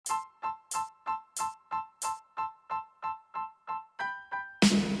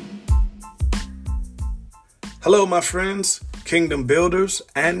Hello, my friends, kingdom builders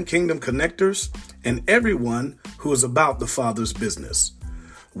and kingdom connectors, and everyone who is about the Father's business.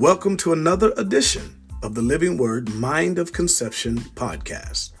 Welcome to another edition of the Living Word Mind of Conception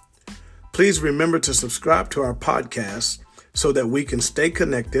podcast. Please remember to subscribe to our podcast so that we can stay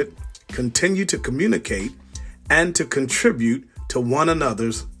connected, continue to communicate, and to contribute to one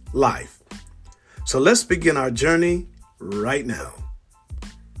another's life. So let's begin our journey right now.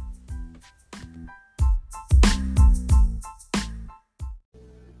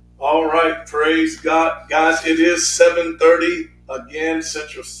 All right, praise God. Guys, it is 7:30 again,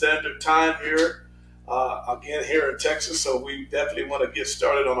 Central Standard Time here, again here in Texas. So we definitely want to get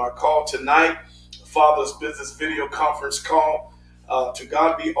started on our call tonight, Father's Business video conference call. To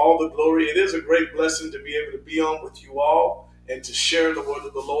God be all the glory. It is a great blessing to be able to be on with you all and to share the word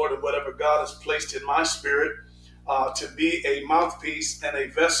of the Lord and whatever God has placed in my spirit to be a mouthpiece and a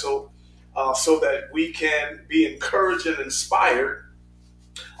vessel so that we can be encouraged and inspired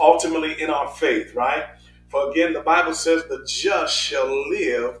ultimately in our faith, right? For again, the Bible says the just shall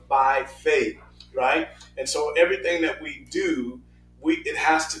live by faith, right? And so everything that we do, it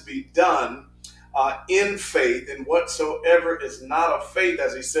has to be done in faith. And whatsoever is not of faith,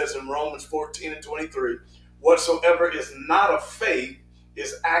 as he says in Romans 14:23, whatsoever is not of faith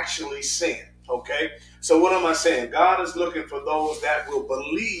is actually sin, okay? So what am I saying? God is looking for those that will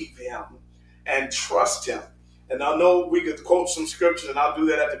believe him and trust him. And I know we could quote some scriptures, and I'll do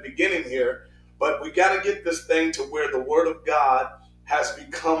that at the beginning here, but we got to get this thing to where the word of God has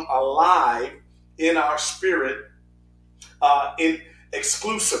become alive in our spirit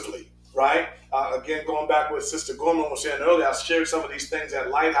exclusively, right? Again, going back with Sister Gorman was saying earlier, I shared some of these things at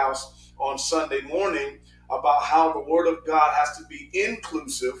Lighthouse on Sunday morning about how the word of God has to be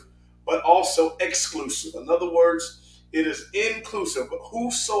inclusive, but also exclusive. In other words, it is inclusive, but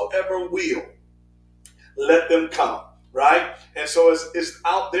whosoever will, let them come, right? And so it's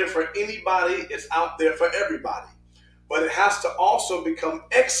out there for anybody. It's out there for everybody. But it has to also become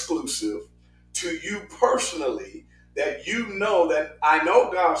exclusive to you personally, that you know that I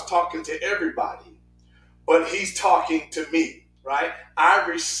know God's talking to everybody, but he's talking to me, right? I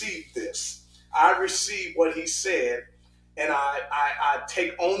received this. I received what he said, and I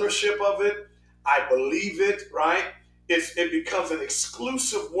take ownership of it. I believe it, right? It becomes an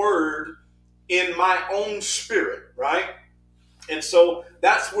exclusive word in my own spirit, right? And so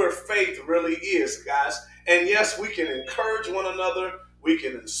that's where faith really is, guys. And yes, we can encourage one another. We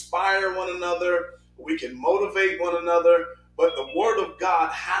can inspire one another. We can motivate one another. But the word of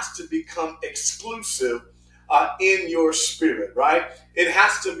God has to become exclusive in your spirit, right? It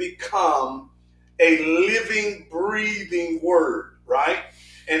has to become a living, breathing word, right?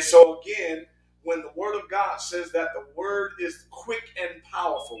 And so again, when the word of God says that the word is quick and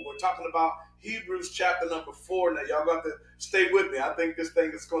powerful, we're talking about Hebrews chapter number 4. Now, y'all got to stay with me. I think this thing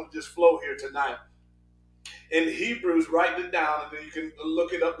is going to just flow here tonight. In Hebrews, write it down, and then you can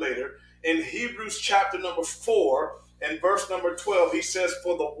look it up later. In Hebrews chapter number 4 and verse number 12, he says,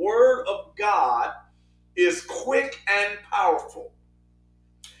 for the word of God is quick and powerful,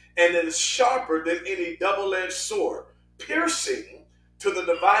 and it is sharper than any double-edged sword, piercing to the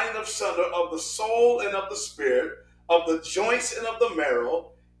dividing asunder of the soul and of the spirit, of the joints and of the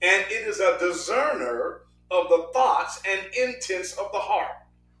marrow, and it is a discerner of the thoughts and intents of the heart.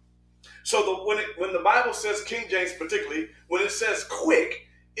 So when the Bible says, King James particularly, when it says quick,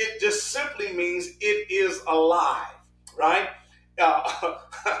 it just simply means it is alive, right?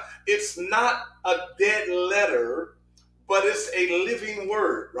 It's not a dead letter, but it's a living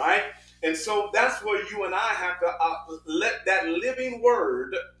word, right? And so that's where you and I have to let that living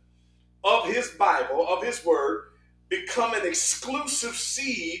word of his Bible, of his word, become an exclusive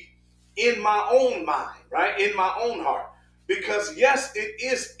seed in my own mind, right? In my own heart. Because yes, it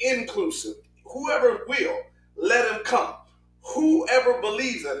is inclusive. Whoever will, let him come. Whoever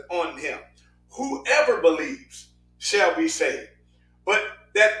believes on him, whoever believes shall be saved. But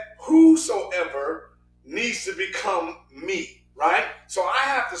that whosoever needs to become me, right? So I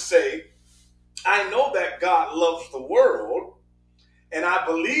have to say, I know that God loves the world, and I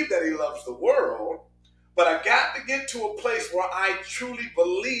believe that he loves the world, but I got to get to a place where I truly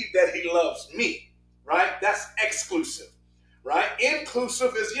believe that he loves me, right? That's exclusive, right?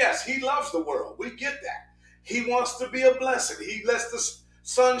 Inclusive is, yes, he loves the world. We get that. He wants to be a blessing. He lets the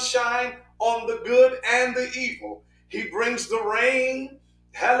sun shine on the good and the evil. He brings the rain,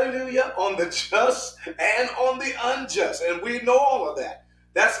 hallelujah, on the just and on the unjust. And we know all of that.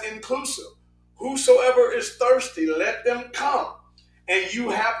 That's inclusive. Whosoever is thirsty, let them come. And you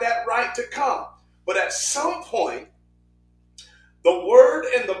have that right to come. But at some point, The word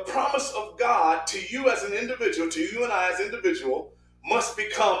and the promise of God to you as an individual, to you and I as individual, must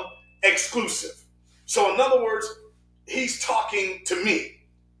become exclusive. So in other words, he's talking to me,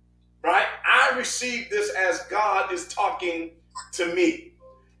 right? I receive this as God is talking to me.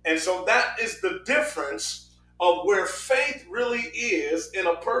 And so that is the difference of where faith really is in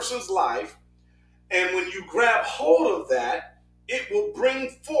a person's life. And when you grab hold of that, it will bring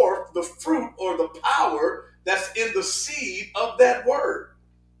forth the fruit or the power that's in the seed of that word.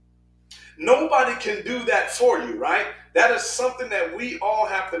 Nobody can do that for you, right? That is something that we all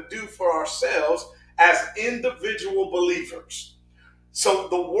have to do for ourselves as individual believers. So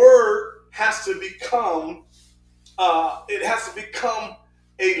the word has to become, it has to become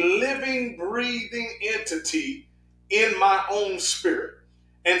a living, breathing entity in my own spirit.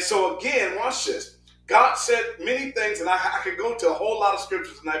 And so again, watch this. God said many things, and I could go to a whole lot of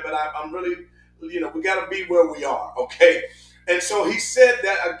scriptures tonight, but I'm really, we got to be where we are, okay? And so he said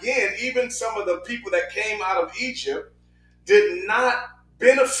that again, even some of the people that came out of Egypt did not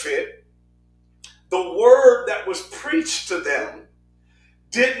benefit. The word that was preached to them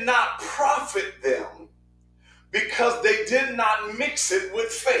did not profit them because they did not mix it with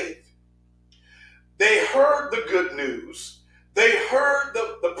faith. They heard the good news. They heard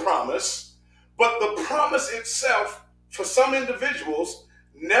the promise, but the promise itself for some individuals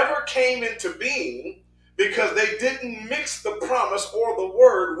never came into being because they didn't mix the promise or the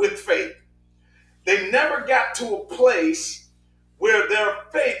word with faith. They never got to a place where their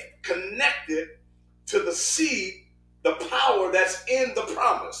faith connected to the seed, the power that's in the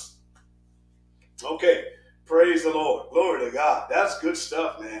promise. Okay, praise the Lord. Glory to God. That's good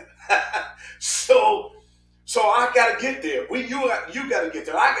stuff, man. So I got to get there. You got to get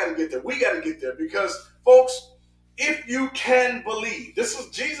there. I got to get there. We got to get there because, folks, if you can believe,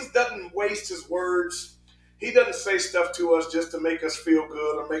 Jesus doesn't waste his words. He doesn't say stuff to us just to make us feel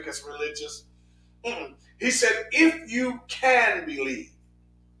good or make us religious. He said, if you can believe,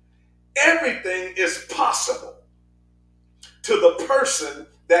 everything is possible to the person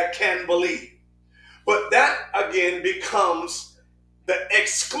that can believe. But that, again, becomes the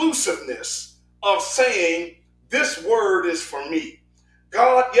exclusiveness of saying, this word is for me.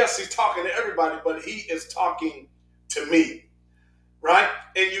 God, yes, he's talking to everybody, but he is talking to me, right?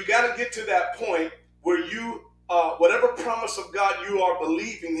 And you got to get to that point where you, whatever promise of God you are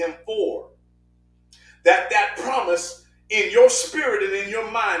believing him for, that promise in your spirit and in your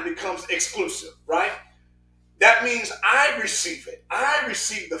mind becomes exclusive, right? That means I receive it. I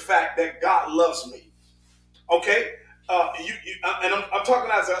receive the fact that God loves me. Okay? And I'm talking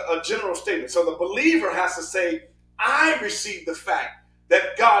as a general statement. So the believer has to say, I receive the fact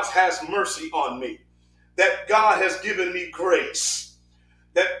that God has mercy on me, that God has given me grace,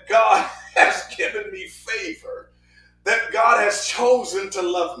 that God has given me favor, that God has chosen to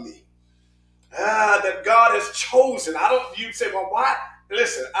love me. That God has chosen. You say, well, why?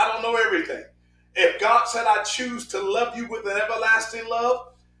 Listen, I don't know everything. If God said, I choose to love you with an everlasting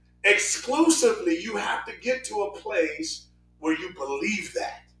love, exclusively, you have to get to a place where you believe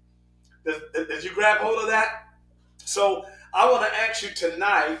that. Did you grab hold of that? So I want to ask you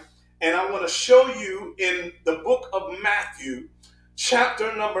tonight, and I want to show you in the book of Matthew,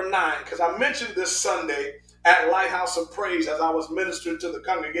 chapter number 9, because I mentioned this Sunday at Lighthouse of Praise as I was ministering to the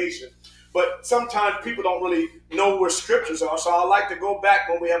congregation. But sometimes people don't really know where scriptures are. So I like to go back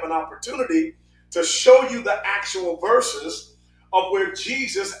when we have an opportunity to show you the actual verses of where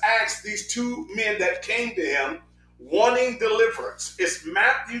Jesus asked these two men that came to him wanting deliverance. It's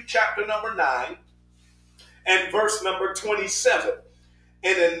Matthew chapter number 9 and verse number 27.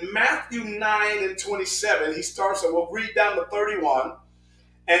 And in Matthew 9 and 27, he starts, and we'll read down to 31.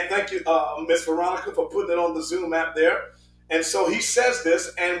 And thank you, Miss Veronica, for putting it on the Zoom app there. And so he says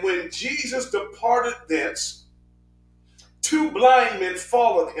this, and when Jesus departed thence, two blind men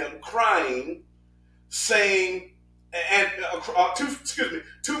followed him, crying, saying,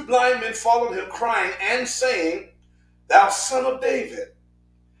 two blind men followed him, crying and saying, Thou Son of David,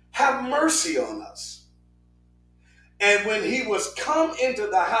 have mercy on us. And when he was come into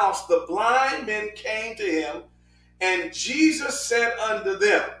the house, the blind men came to him, and Jesus said unto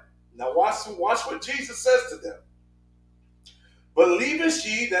them, now watch what Jesus says to them. Believest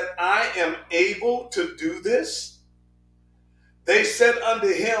ye that I am able to do this? They said unto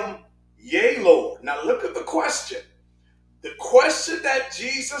him, Yea, Lord. Now look at the question. The question that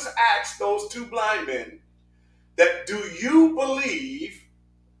Jesus asked those two blind men, that do you believe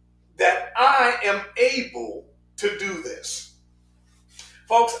that I am able to do this?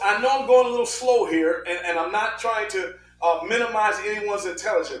 Folks, I know I'm going a little slow here, and I'm not trying to minimize anyone's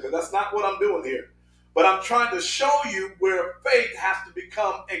intelligence, because that's not what I'm doing here. But I'm trying to show you where faith has to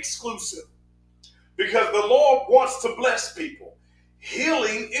become exclusive. Because the Lord wants to bless people.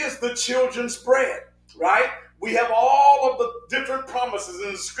 Healing is the children's bread, right? We have all of the different promises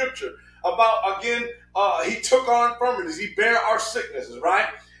in the scripture about, again, he took our infirmities, he bare our sicknesses, right?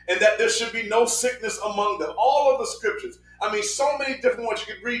 And that there should be no sickness among them. All of the scriptures. I mean, so many different ones.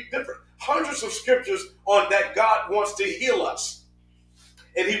 You could read different, hundreds of scriptures on that God wants to heal us.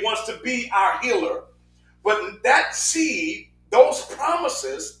 And he wants to be our healer. But that seed, those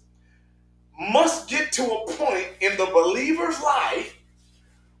promises, must get to a point in the believer's life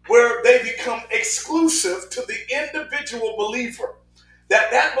where they become exclusive to the individual believer.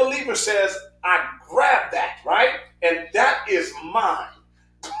 That believer says, I grab that, right? And that is mine.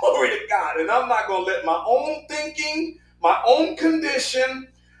 Glory to God. And I'm not going to let my own thinking, my own condition,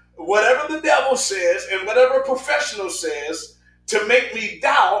 whatever the devil says and whatever a professional says to make me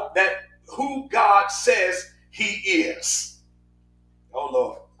doubt that who God says he is. Oh,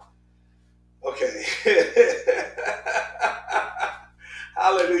 Lord. Okay.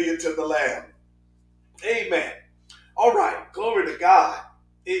 Hallelujah to the Lamb. Amen. All right. Glory to God.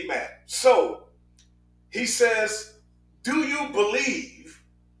 Amen. So he says, do you believe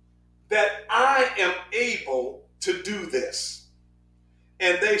that I am able to do this?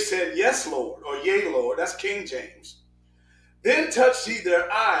 And they said, yes, Lord, or yea, Lord. That's King James. Then touched he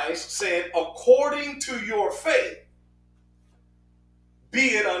their eyes, saying, according to your faith, be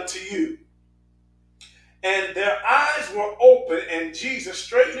it unto you. And their eyes were open, and Jesus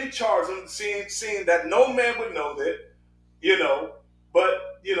straightly charged them, seeing that no man would know that, but,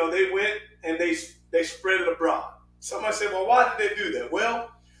 they went and they spread it abroad. Somebody said, well, why did they do that?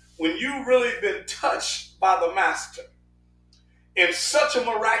 Well, when you've really been touched by the Master in such a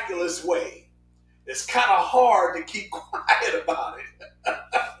miraculous way, it's kind of hard to keep quiet about it.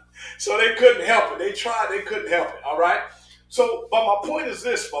 So they couldn't help it. They tried, they couldn't help it, all right? So, but my point is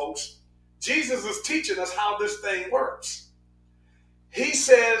this, folks. Jesus is teaching us how this thing works. He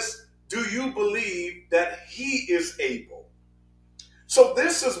says, do you believe that he is able? So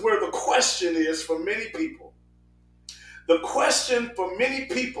this is where the question is for many people. The question for many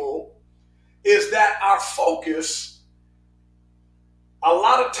people is that our focus a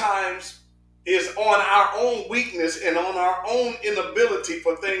lot of times is on our own weakness and on our own inability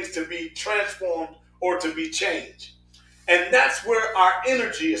for things to be transformed or to be changed. And that's where our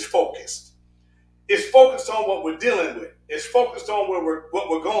energy is focused. It's focused on what we're dealing with. It's focused on what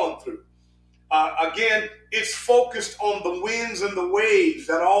we're going through. Again, it's focused on the winds and the waves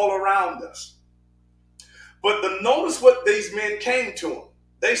that are all around us. But notice what these men came to him.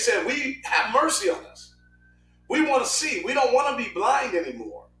 They said, we have mercy on us. We want to see. We don't want to be blind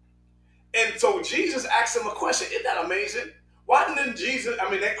anymore. And so Jesus asked them a question. Isn't that amazing? Why didn't Jesus,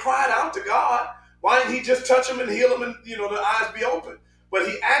 they cried out to God. Why didn't he just touch them and heal them and, the eyes be open? But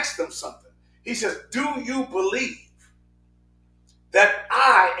he asked them something. He says, do you believe that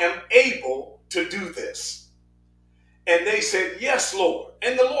I am able to do this? And they said, yes, Lord.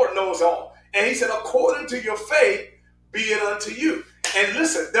 And the Lord knows all. And he said, according to your faith, be it unto you. And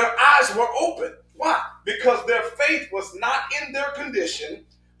listen, their eyes were open. Why? Because their faith was not in their condition.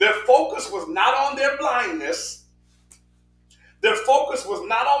 Their focus was not on their blindness. Their focus was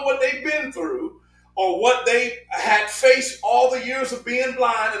not on what they've been through or what they had faced all the years of being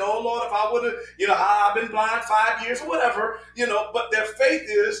blind. And, oh, Lord, if I would have, I've been blind 5 years or whatever, but their faith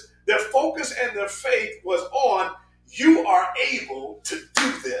is, their focus and their faith was on, you are able to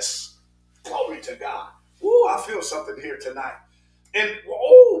do this. Glory to God. Ooh, I feel something here tonight. And,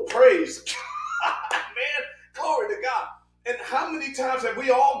 praise God, man. Glory to God. And how many times have we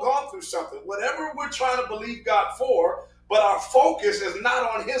all gone through something? Whatever we're trying to believe God for, but our focus is not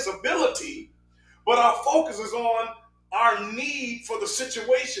on his ability, but our focus is on our need for the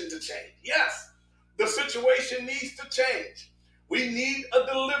situation to change. Yes, the situation needs to change. We need a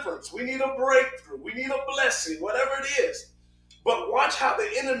deliverance. We need a breakthrough. We need a blessing, whatever it is. But watch how the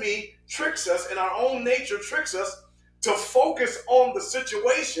enemy tricks us and our own nature tricks us to focus on the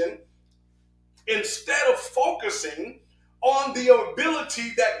situation instead of focusing on the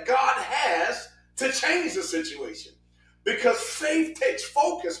ability that God has to change the situation. Because faith takes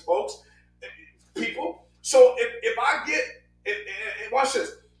focus, folks, people. So if I get, watch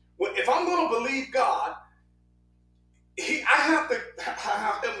this. If I'm going to believe God, I have to,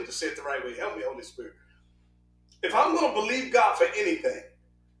 help me to say it the right way. Help me, Holy Spirit. If I'm going to believe God for anything,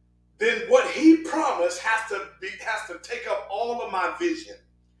 then what he promised has to take up all of my vision.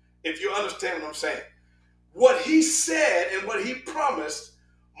 If you understand what I'm saying. What he said and what he promised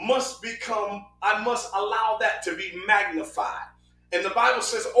must become, I must allow that to be magnified. And the Bible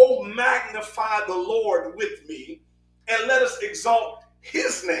says, oh, magnify the Lord with me and let us exalt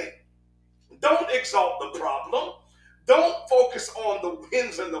his name. Don't exalt the problem. Don't focus on the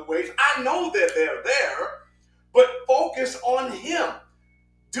winds and the waves. I know that they're there, but focus on him.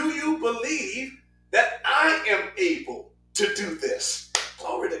 Do you believe that I am able to do this?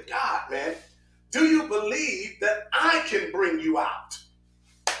 Glory to God, man. Do you believe that I can bring you out?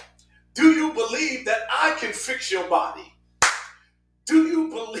 Do you believe that I can fix your body? Do you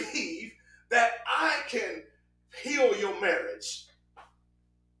believe that I can heal your marriage?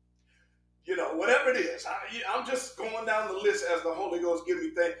 You know, whatever it is. I'm just going down the list as the Holy Ghost give me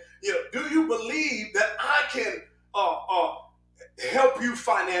things. You know, do you believe that I can help you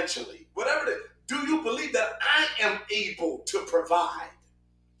financially? Whatever it is. Do you believe that I am able to provide?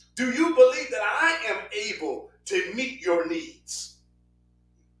 Do you believe that I am able to meet your needs?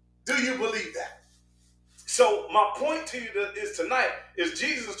 Do you believe that? So my point to you is tonight is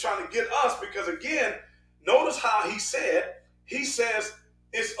Jesus is trying to get us, because again, notice how he says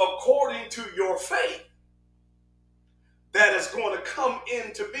it's according to your faith that is going to come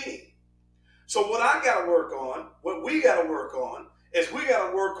into being. So what I got to work on, what we got to work on, is we got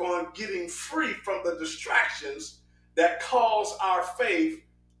to work on getting free from the distractions that cause our faith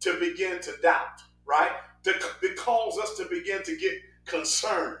to begin to doubt, right? That cause us to begin to get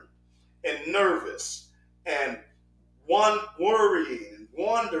concerned and nervous and worrying and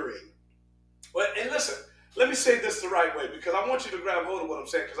wondering. And listen, let me say this the right way, because I want you to grab hold of what I'm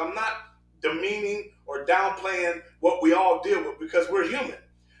saying, because I'm not demeaning or downplaying what we all deal with, because we're human.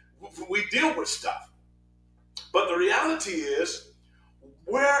 We deal with stuff. But the reality is,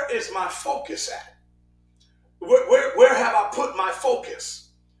 where is my focus at? Where have I put my focus?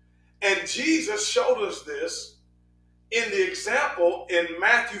 And Jesus showed us this in the example in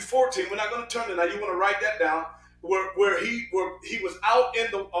Matthew 14. We're not going to turn to now. You want to write that down. Where he was out in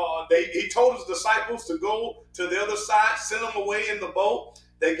the, he told his disciples to go to the other side, send them away in the boat.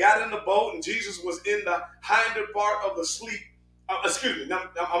 They got in the boat, and Jesus was in the hinder part of the sleep. I'm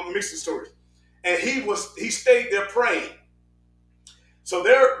mixing stories. And he stayed there praying. So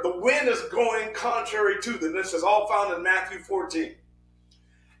there, the wind is going contrary to them. This is all found in Matthew 14.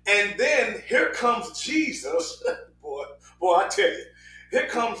 And then here comes Jesus. boy, I tell you. Here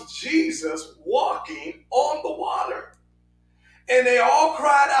comes Jesus walking on the water. And they all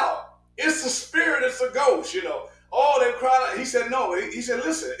cried out, it's a spirit, it's a ghost, you know. Oh, they cried out. He said, no. He said,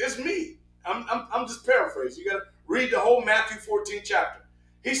 listen, it's me. I'm just paraphrasing. You got to read the whole Matthew 14 chapter.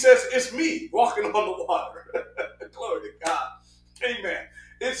 He says, it's me walking on the water. Glory to God. Amen.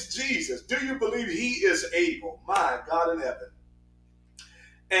 It's Jesus. Do you believe he is able? My God in heaven.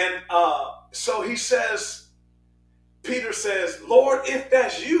 And so he says, Peter says, Lord, if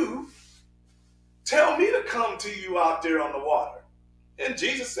that's you, tell me to come to you out there on the water. And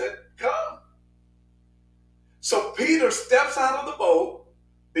Jesus said, come. So Peter steps out of the boat,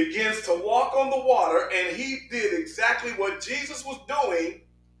 begins to walk on the water, and he did exactly what Jesus was doing,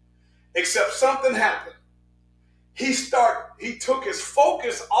 except something happened. He took his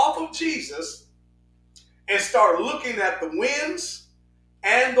focus off of Jesus and started looking at the winds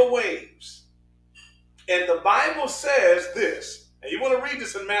and the waves. And the Bible says this, and you want to read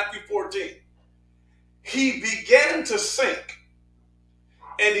this in Matthew 14. He began to sink,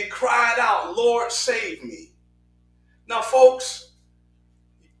 and he cried out, Lord, save me. Now, folks,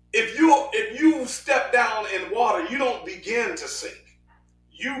 if you step down in water, you don't begin to sink.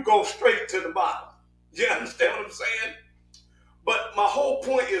 You go straight to the bottom. You understand what I'm saying? But my whole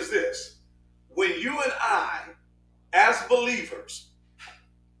point is this. When you and I, as believers,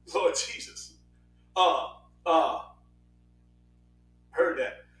 Lord Jesus, heard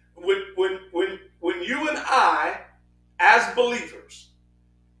that. When you and I, as believers,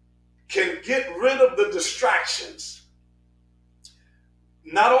 can get rid of the distractions,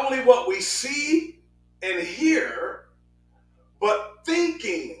 not only what we see and hear, but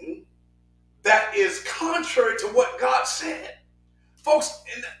thinking that is contrary to what God said. Folks,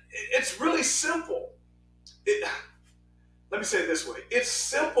 it's really simple. Let me say it this way. It's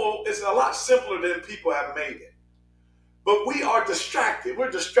simple. It's a lot simpler than people have made it. But we are distracted. We're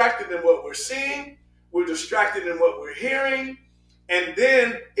distracted in what we're seeing. We're distracted in what we're hearing. And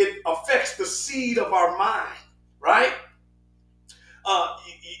then it affects the seed of our mind, right?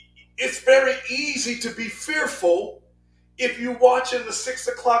 It's very easy to be fearful if you're watching the 6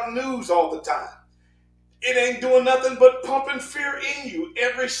 o'clock news all the time. It ain't doing nothing but pumping fear in you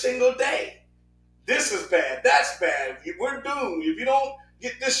every single day. This is bad. That's bad. We're doomed. If you don't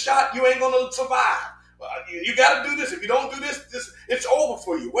get this shot, you ain't going to survive. You got to do this. If you don't do this, it's over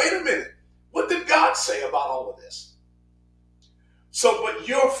for you. Wait a minute. What did God say about all of this? So, but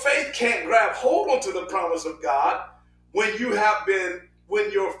your faith can't grab hold onto the promise of God when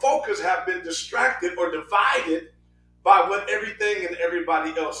when your focus have been distracted or divided by what everything and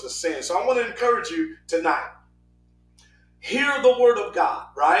everybody else is saying. So I want to encourage you tonight. Hear the word of God,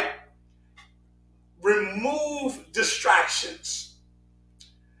 right? Remove distractions.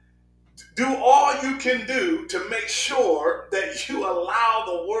 Do all you can do to make sure that you allow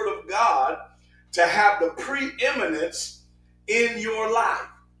the word of God to have the preeminence in your life.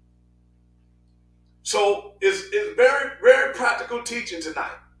 So it's very, very practical teaching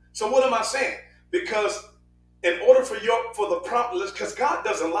tonight. So what am I saying? Because in order for the prompt, because God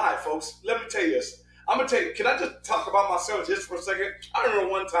doesn't lie, folks. Let me tell you this. I'm gonna tell you. Can I just talk about myself just for a second? I remember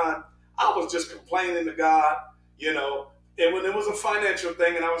one time I was just complaining to God, and when it was a financial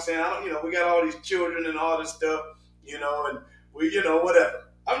thing, and I was saying, we got all these children and all this stuff, and we, whatever.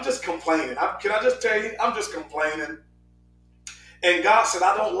 I'm just complaining. Can I just tell you? I'm just complaining. And God said,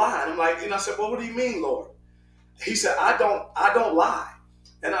 I don't lie. And I'm like, I said, well, what do you mean, Lord? He said, I don't lie.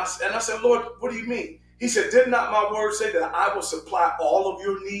 And I said, Lord, what do you mean? He said, did not my word say that I will supply all of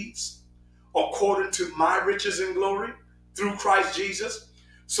your needs according to my riches and glory through Christ Jesus?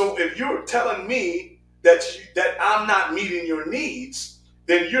 So if you're telling me that I'm not meeting your needs,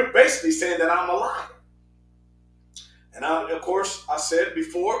 then you're basically saying that I'm a liar. And of course, I said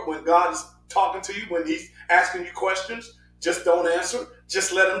before, when God is talking to you, when he's asking you questions, just don't answer.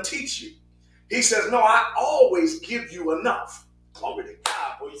 Just let him teach you. He says, no, I always give you enough. Glory to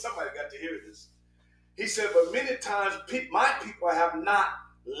God. Boy, somebody got to hear this. He said, but many times my people have not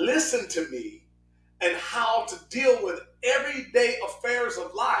listened to me and how to deal with everyday affairs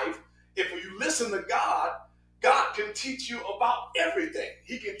of life. If you listen to God, God can teach you about everything.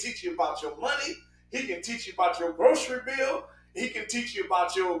 He can teach you about your money. He can teach you about your grocery bill. He can teach you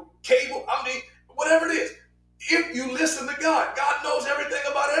about your cable. Whatever it is. If you listen to God, God knows everything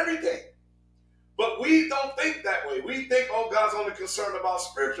about everything. But we don't think that way. We think, oh, God's only concerned about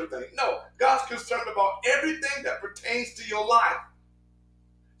spiritual things. No, God's concerned about everything that pertains to your life.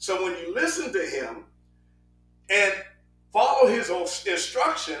 So when you listen to him and follow his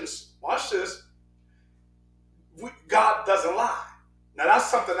instructions, watch this, God doesn't lie. Now,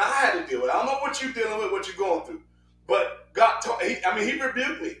 that's something I had to deal with. I don't know what you're dealing with, what you're going through. But God he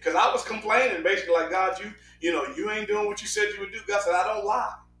rebuked me because I was complaining, basically like, God, you ain't doing what you said you would do. God said, I don't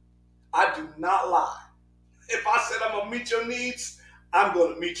lie. I do not lie. If I said I'm going to meet your needs, I'm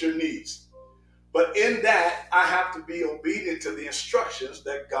going to meet your needs. But in that, I have to be obedient to the instructions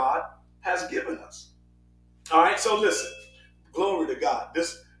that God has given us. All right, so listen. Glory to God.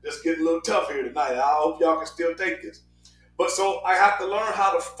 This getting a little tough here tonight. I hope y'all can still take this. But so I have to learn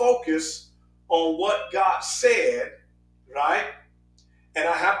how to focus on what God said, right? And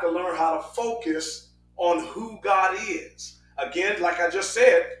I have to learn how to focus on who God is. Again, like I just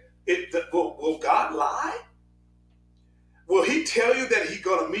said, will God lie? Will he tell you that he's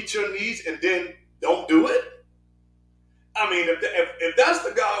going to meet your needs and then don't do it? I mean, if that's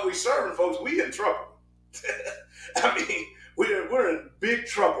the God we serving, folks, we in trouble. We're in big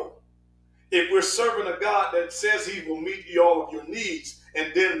trouble if we're serving a God that says he will meet all of your needs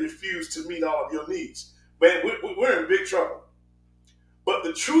and then refuse to meet all of your needs. Man, we're in big trouble. But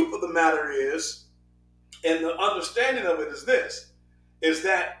the truth of the matter is, and the understanding of it is this, is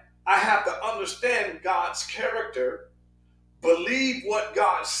that I have to understand God's character, believe what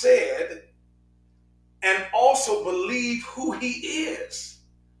God said, and also believe who he is.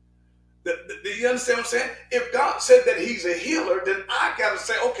 Do you understand what I'm saying? If God said that he's a healer, then I got to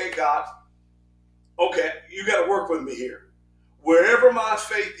say, okay, God, okay, you got to work with me here. Wherever my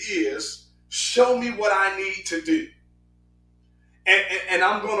faith is, show me what I need to do. And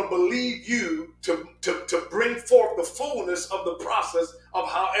I'm going to believe you to bring forth the fullness of the process of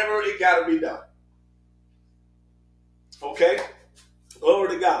however it got to be done. Okay?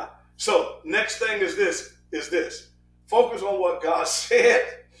 Glory to God. So next thing is this. Focus on what God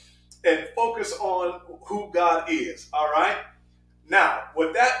said and focus on who God is. All right? Now,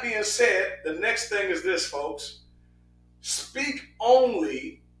 with that being said, the next thing is this, folks. Speak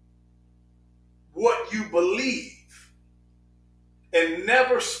only what you believe and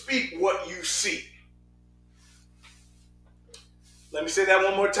never speak what you see. Let me say that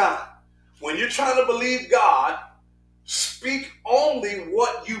one more time. When you're trying to believe God, speak only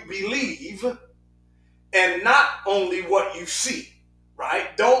what you believe and not only what you see,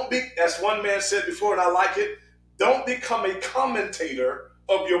 right? As one man said before, and I like it, don't become a commentator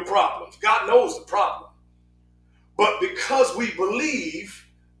of your problems. God knows the problem. But because we believe,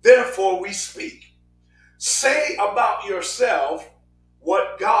 therefore we speak. Say about yourself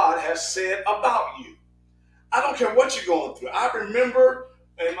what God has said about you. I don't care what you're going through. I remember,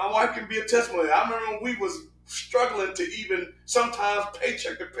 and my wife can be a testimony. I remember when we was struggling to even sometimes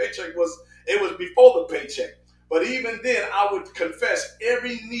paycheck to paycheck it was before the paycheck. But even then, I would confess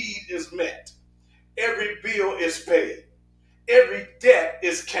every need is met, every bill is paid, every debt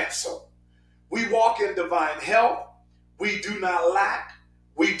is canceled. We walk in divine health. We do not lack.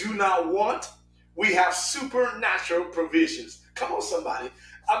 We do not want. We have supernatural provisions. Come on, somebody.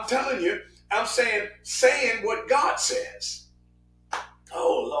 I'm telling you, I'm saying what God says.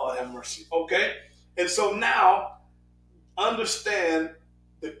 Oh, Lord have mercy. Okay? And so now, understand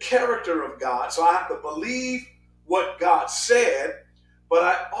the character of God. So I have to believe what God said, but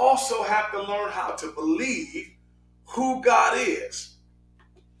I also have to learn how to believe who God is.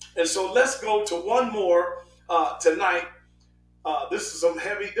 And so let's go to one more tonight. This is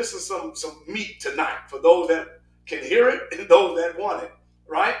some meat tonight for those that can hear it and those that want it,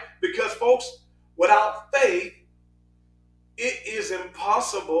 right? Because folks, without faith, it is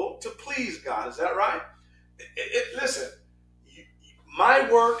impossible to please God. Is that right? Listen, my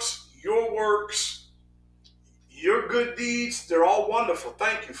works, your good deeds, they're all wonderful.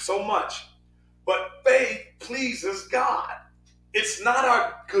 Thank you so much. But faith pleases God. It's not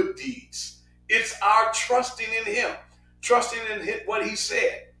our good deeds. It's our trusting in him, trusting in what he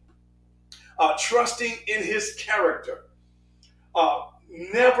said, trusting in his character,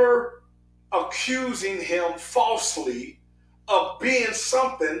 never accusing him falsely of being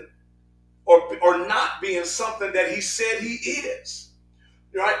something or not being something that he said he is.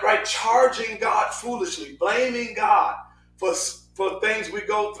 Right? Charging God foolishly, blaming God for things we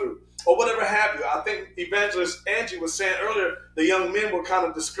go through or whatever have you. I think Evangelist Angie was saying earlier, the young men were kind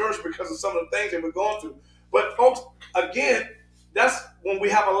of discouraged because of some of the things they were going through. But folks, again, that's when we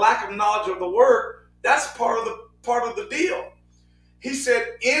have a lack of knowledge of the word. That's part of the deal. He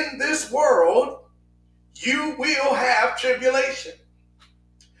said, in this world, you will have tribulation.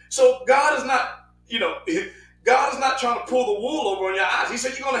 So God is not, God is not trying to pull the wool over on your eyes. He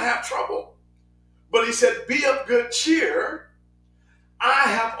said, you're going to have trouble. But he said, be of good cheer. I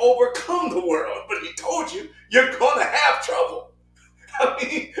have overcome the world. But he told you, you're going to have trouble. I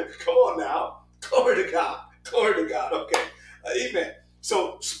mean, come on now. Glory to God. Glory to God. Okay. Amen.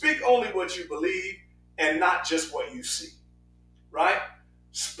 So speak only what you believe and not just what you see. Right?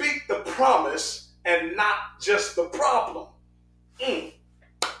 Speak the promise and not just the problem.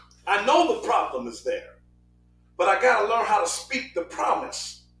 I know the problem is there, but I got to learn how to speak the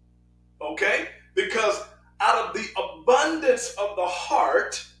promise. Okay? Because out of the abundance of the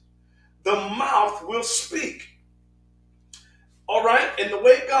heart, the mouth will speak. All right? And the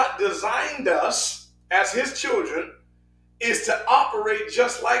way God designed us as his children is to operate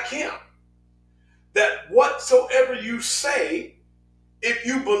just like him. That whatsoever you say, if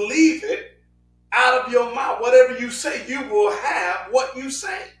you believe it, out of your mouth, whatever you say, you will have what you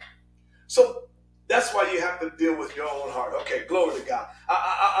say. So that's why you have to deal with your own heart. Okay, glory to God.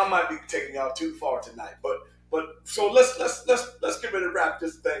 I might be taking y'all too far tonight, but so let's get ready to wrap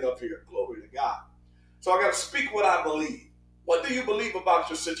this thing up here. Glory to God. So I got to speak what I believe. What do you believe about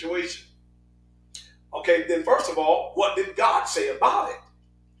your situation? Okay, then first of all, what did God say about it?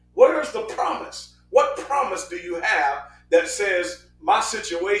 Where's the promise? What promise do you have that says my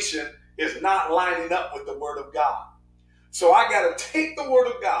situation is not lining up with the word of God? So I got to take the word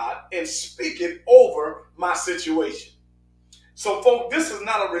of God and speak it over my situation. So folks, this is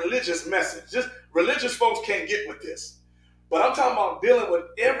not a religious message. Just religious folks can't get with this. But I'm talking about dealing with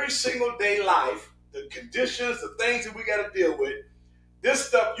every single day life, the conditions, the things that we got to deal with. This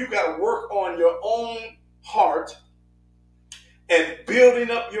stuff, you got to work on your own heart and building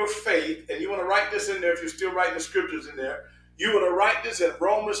up your faith. And you want to write this in there if you're still writing the scriptures in there. You want to write this in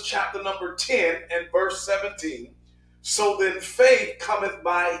Romans chapter number 10 and verse 17. So then faith cometh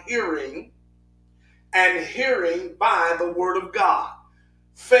by hearing, and hearing by the word of God.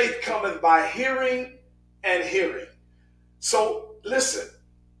 Faith cometh by hearing and hearing. So listen,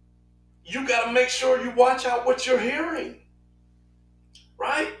 you got to make sure you watch out what you're hearing.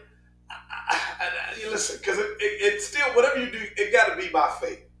 Right? Listen, because it's still, whatever you do, it got to be by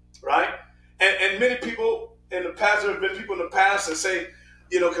faith. Right? And many people in the past, there have been people in the past that say,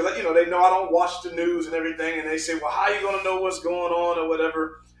 because they know I don't watch the news and everything, and they say, well, how are you going to know what's going on or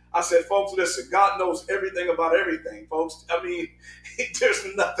whatever? I said, folks, listen, God knows everything about everything, folks. I mean, there's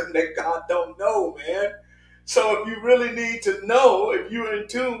nothing that God don't know, man. So if you really need to know, if you're in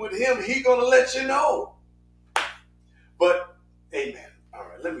tune with him, he's going to let you know. But, amen. All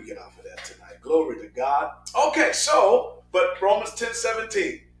right, let me get off of that tonight. Glory to God. Okay, but Romans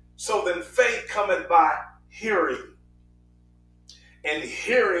 10:17. So then faith cometh by hearing, and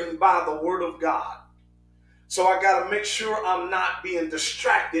hearing by the word of God. So I got to make sure I'm not being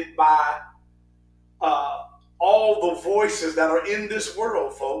distracted by all the voices that are in this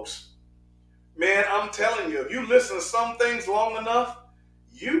world, folks. Man, I'm telling you, if you listen to some things long enough,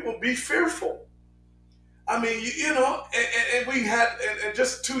 you will be fearful. I mean, and we had, and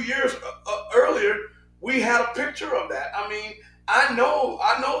just 2 years earlier, we had a picture of that. I mean, I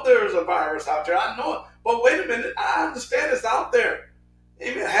know there's a virus out there. I know it, but wait a minute, I understand it's out there.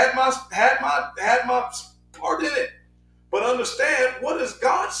 Amen. Had my part in it, but understand, what is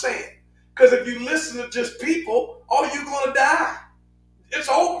God saying? Because if you listen to just people, oh, you're gonna die. It's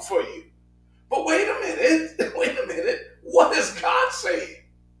over for you. But wait a minute, wait a minute. What is God saying?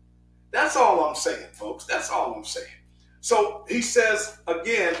 That's all I'm saying, folks. That's all I'm saying. So he says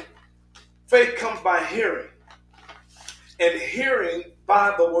again, faith comes by hearing, and hearing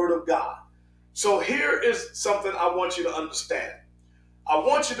by the word of God. So here is something I want you to understand. I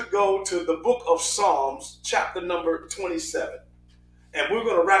want you to go to the book of Psalms, chapter number 27. And we're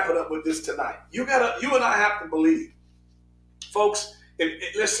going to wrap it up with this tonight. You and I have to believe. Folks,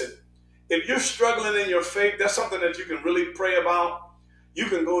 listen, if you're struggling in your faith, that's something that you can really pray about. You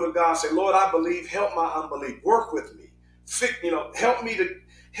can go to God and say, Lord, I believe, help my unbelief. Work with me. Help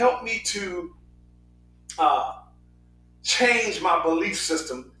me to change my belief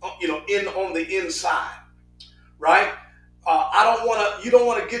system, on the inside, right? You don't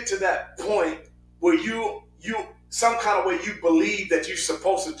want to get to that point where you some kind of way you believe that you're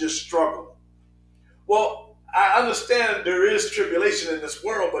supposed to just struggle. Well, I understand there is tribulation in this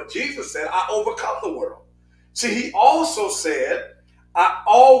world, but Jesus said, I overcome the world. See, he also said, I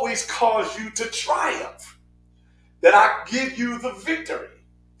always cause you to triumph, that I give you the victory.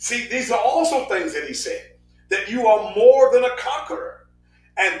 See, these are also things that he said, that you are more than a conqueror.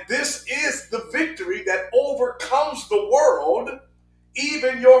 And this is the victory that overcomes the world,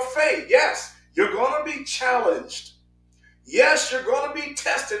 even your faith. Yes, you're going to be challenged. Yes, you're going to be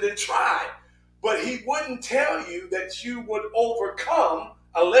tested and tried. But he wouldn't tell you that you would overcome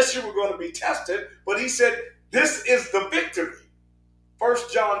unless you were going to be tested. But he said, this is the victory. 1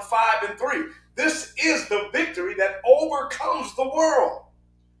 John 5:3. This is the victory that overcomes the world.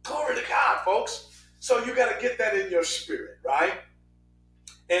 Glory to God, folks. So you got to get that in your spirit, right?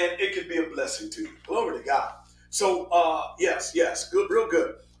 And it can be a blessing to you. Glory to God. So, yes, good, real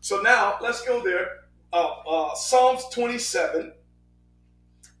good. So now let's go there. Psalms 27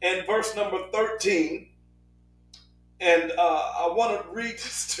 and verse number 13. And I want to read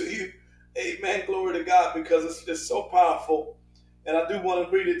this to you. Amen. Glory to God, because it's so powerful. And I do want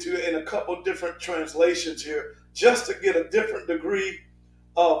to read it to you in a couple different translations here, just to get a different degree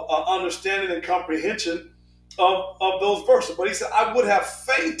of understanding and comprehension of those verses. But he said, I would have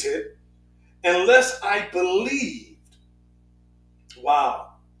fainted unless I believed.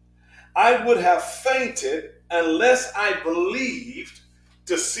 Wow. I would have fainted unless I believed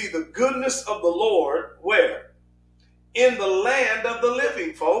to see the goodness of the Lord. Where? In the land of the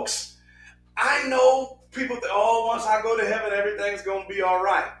living, folks. I know people think, oh, once I go to heaven, everything's going to be all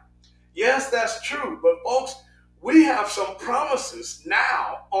right. Yes, that's true. But folks, we have some promises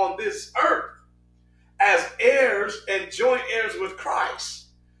now on this earth as heirs and joint heirs with Christ,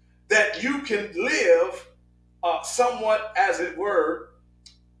 that you can live somewhat, as it were,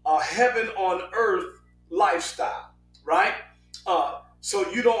 a heaven on earth lifestyle, right? So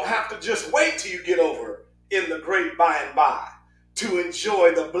you don't have to just wait till you get over in the great by and by to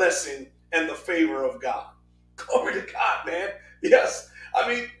enjoy the blessing and the favor of God. Glory to God, man. Yes. I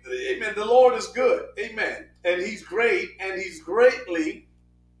mean, amen. The Lord is good. Amen. And he's great, and he's greatly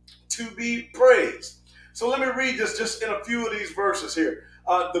to be praised. So let me read this just in a few of these verses here.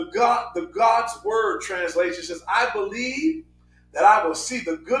 The God's Word translation says, I believe that I will see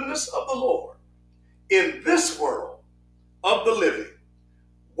the goodness of the Lord in this world of the living.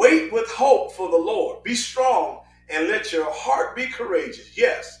 Wait with hope for the Lord. Be strong and let your heart be courageous.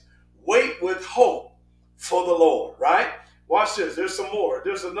 Yes, wait with hope for the Lord, right? Watch this. There's some more.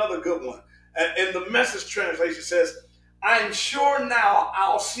 There's another good one. And the Message translation says, I'm sure now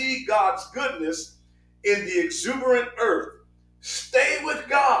I'll see God's goodness in the exuberant earth. Stay with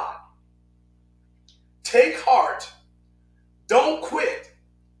God. Take heart. Don't quit.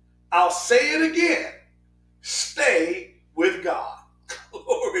 I'll say it again. Stay with God.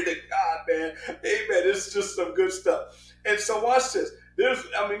 Glory to God, man. Amen. It's just some good stuff. And so watch this. There's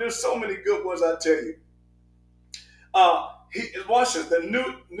so many good ones, I tell you. Watch this. The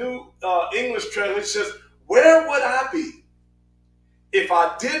new English translation says, where would I be if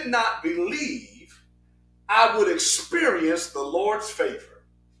I did not believe I would experience the Lord's favor?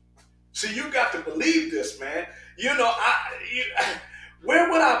 See, you got to believe this, man.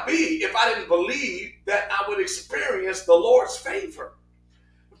 Where would I be if I didn't believe that I would experience the Lord's favor?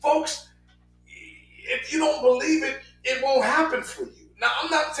 Folks, if you don't believe it, it won't happen for you. Now,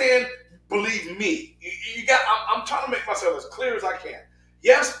 I'm not saying believe me. I'm trying to make myself as clear as I can.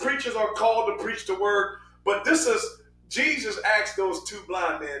 Yes, preachers are called to preach the word, but this is, Jesus asked those two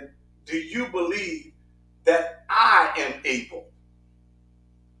blind men, do you believe that I am able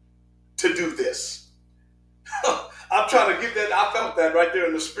to do this? I'm trying to get that. I felt that right there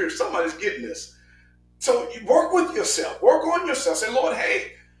in the spirit. Somebody's getting this. So you work with yourself. Work on yourself. Say, Lord,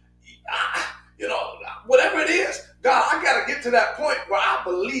 hey, whatever it is, God, I got to get to that point where I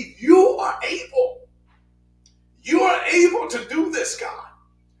believe you are able. You are able to do this, God.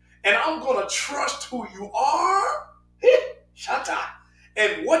 And I'm going to trust who you are. Shata.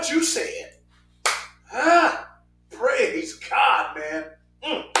 And what you said. Praise God, man.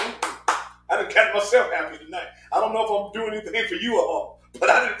 I done got myself happy tonight. I don't know if I'm doing anything for you all, but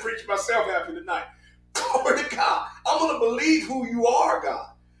I didn't preach myself happy tonight. Glory to God. I'm going to believe who you are, God,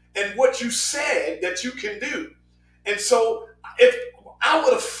 and what you said that you can do. And so if I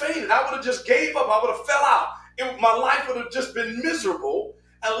would have fainted, I would have just gave up. I would have fell out. My life would have just been miserable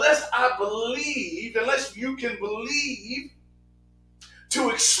unless I believed, unless you can believe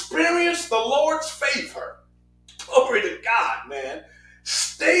to experience the Lord's favor. Glory to God, man.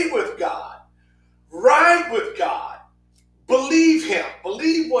 Stay with God. Ride with God. Believe him.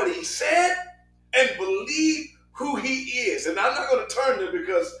 Believe what he said and believe who he is. And I'm not going to turn there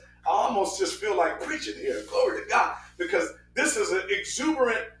because I almost just feel like preaching here. Glory to God. Because this is an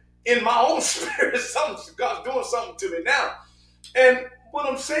exuberant in my own spirit. God's doing something to me now. And what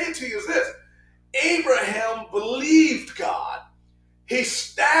I'm saying to you is this. Abraham believed God. He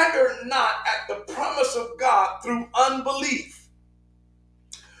staggered not at the promise of God through unbelief,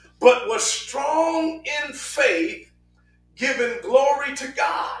 but was strong in faith, giving glory to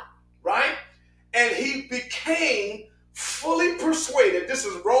God, right? And he became fully persuaded. This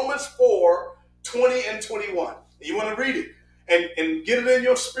is Romans 4, 20 and 21. You want to read it and get it in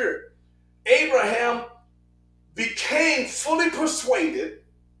your spirit. Abraham became fully persuaded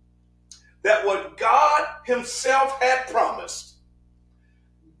that what God himself had promised,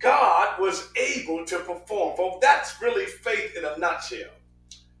 God was able to perform. Folks, that's really faith in a nutshell.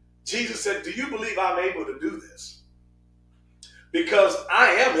 Jesus said, do you believe I'm able to do this? Because I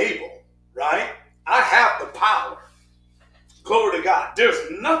am able, right? I have the power. Glory to God.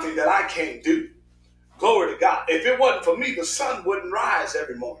 There's nothing that I can't do. Glory to God. If it wasn't for me, the sun wouldn't rise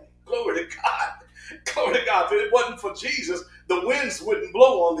every morning. Glory to God. Glory to God. If it wasn't for Jesus, the winds wouldn't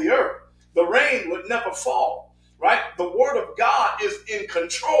blow on the earth. The rain would never fall. Right? The word of God is in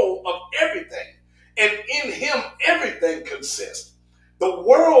control of everything. And in him, everything consists. The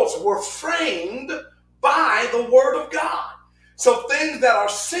worlds were framed by the word of God. So things that are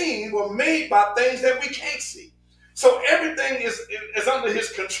seen were made by things that we can't see. So everything is under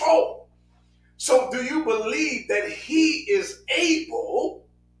his control. So do you believe that he is able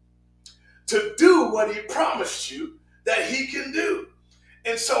to do what he promised you that he can do?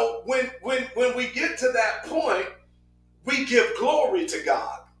 And so when we get to that point, we give glory to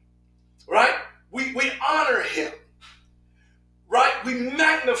God, right? We honor him, right? We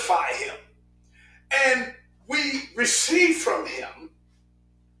magnify him, and we receive from him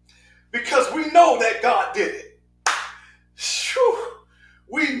because we know that God did it. Whew.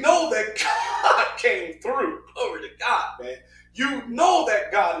 We know that God came through. Glory to God, man. You know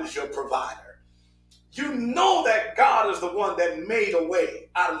that God is your provider. You know that God is the one that made a way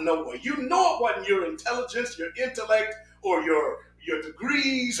out of nowhere. You know it wasn't your intelligence, your intellect, or your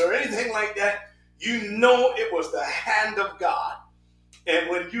degrees or anything like that. You know it was the hand of God. And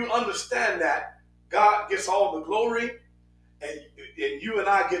when you understand that, God gets all the glory, and you and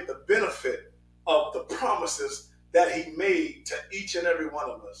I get the benefit of the promises that he made to each and every one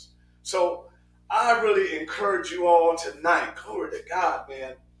of us. So I really encourage you all tonight, glory to God,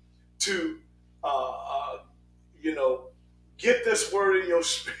 man, to get this word in your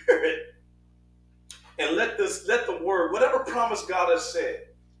spirit and let the word, whatever promise God has said,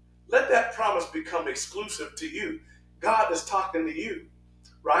 let that promise become exclusive to you. God is talking to you,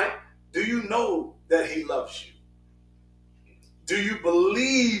 right? Do you know that he loves you? Do you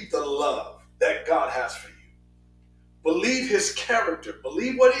believe the love that God has for you? Believe his character,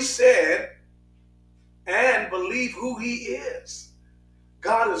 believe what he said, and believe who he is.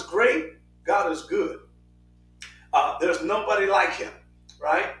 God is great. God is good. There's nobody like him,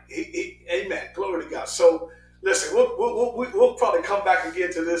 right? Amen. Glory to God. So listen, we'll probably come back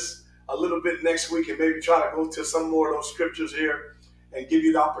again to this a little bit next week and maybe try to go to some more of those scriptures here and give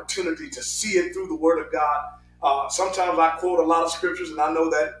you the opportunity to see it through the word of God. Sometimes I quote a lot of scriptures, and I know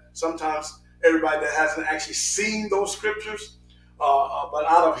that sometimes everybody that hasn't actually seen those scriptures, but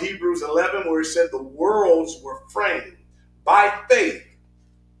out of Hebrews 11, where it said the worlds were framed by faith,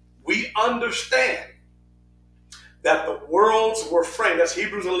 we understand that the worlds were framed. That's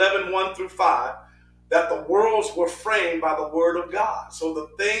Hebrews 11, 1 through 5, that the worlds were framed by the word of God. So the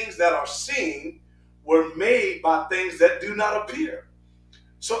things that are seen were made by things that do not appear.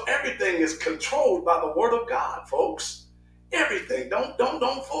 So everything is controlled by the word of God, folks. Everything.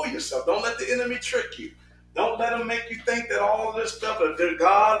 Don't fool yourself. Don't let the enemy trick you. Don't let him make you think that all of this stuff, that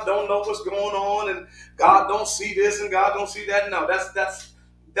God don't know what's going on and God don't see this and God don't see that. No, that's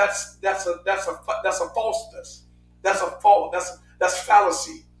a falseness. That's a fault. That's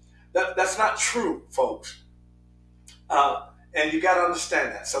fallacy. That's not true, folks. And you got to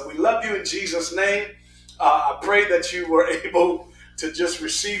understand that. So we love you in Jesus' name. I pray that you were able to just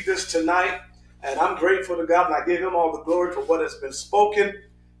receive this tonight. And I'm grateful to God, and I give him all the glory for what has been spoken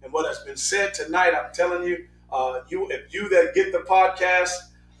and what has been said tonight. I'm telling you, if you that get the podcast,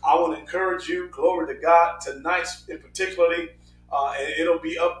 I want to encourage you, glory to God, tonight in particularly, and it'll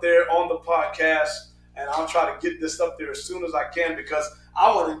be up there on the podcast, and I'll try to get this up there as soon as I can, because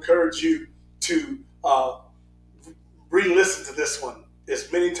I want to encourage you to re-listen to this one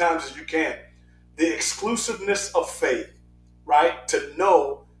as many times as you can. The exclusiveness of faith, right? To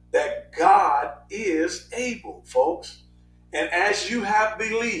know that God is able, folks. And as you have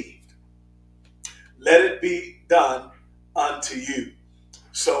believed, let it be done unto you.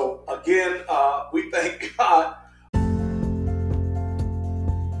 So again, we thank God.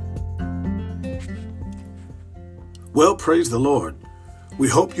 Well, praise the Lord. We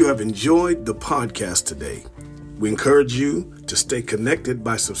hope you have enjoyed the podcast today. We encourage you to stay connected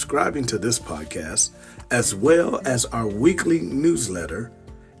by subscribing to this podcast, as well as our weekly newsletter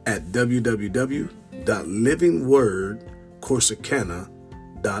at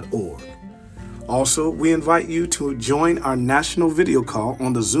www.livingwordcorsicana.org. Also, we invite you to join our national video call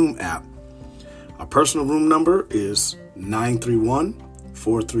on the Zoom app. Our personal room number is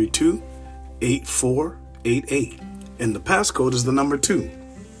 931-432-8488, and the passcode is the number 2.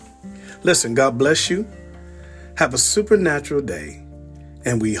 Listen, God bless you. Have a supernatural day,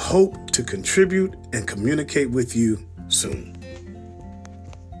 and we hope to contribute and communicate with you soon.